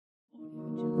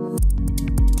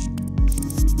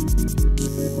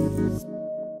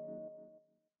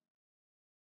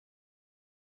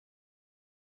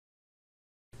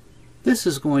This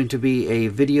is going to be a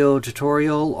video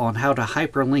tutorial on how to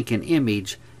hyperlink an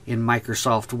image in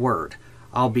Microsoft Word.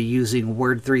 I'll be using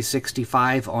Word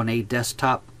 365 on a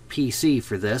desktop PC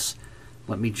for this.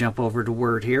 Let me jump over to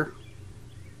Word here.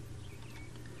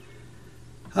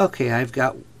 Okay, I've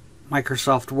got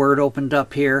Microsoft Word opened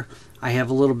up here. I have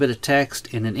a little bit of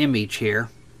text and an image here.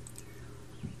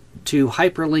 To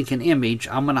hyperlink an image,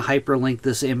 I'm going to hyperlink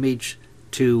this image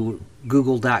to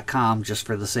google.com just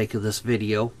for the sake of this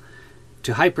video.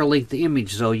 To hyperlink the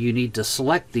image, though, you need to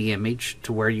select the image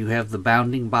to where you have the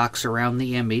bounding box around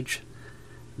the image.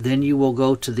 Then you will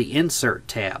go to the Insert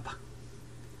tab.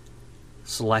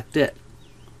 Select it.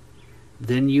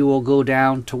 Then you will go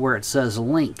down to where it says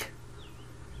Link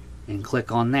and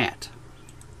click on that.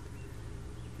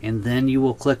 And then you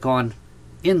will click on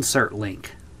Insert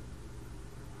Link.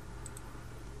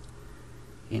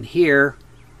 And here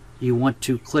you want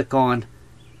to click on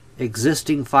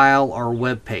Existing File or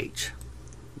Web Page.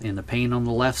 In the pane on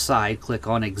the left side, click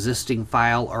on Existing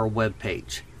File or Web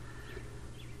Page.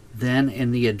 Then in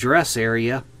the address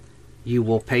area, you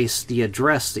will paste the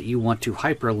address that you want to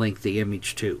hyperlink the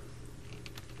image to.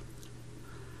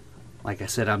 Like I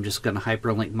said, I'm just going to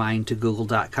hyperlink mine to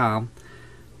google.com.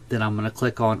 Then I'm going to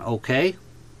click on OK.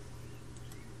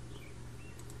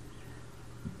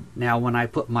 Now when I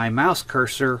put my mouse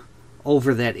cursor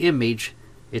over that image,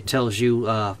 it tells you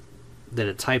that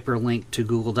it's hyperlinked to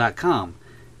google.com.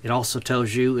 It also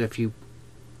tells you if you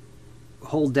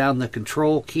hold down the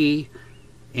control key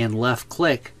and left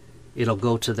click, it'll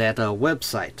go to that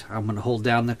website. I'm going to hold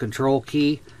down the control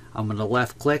key, I'm going to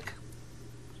left click,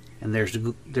 and there's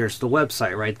the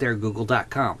website right there,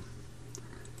 google.com.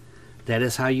 That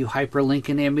is how you hyperlink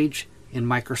an image in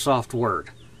Microsoft Word.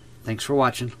 Thanks for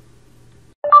watching.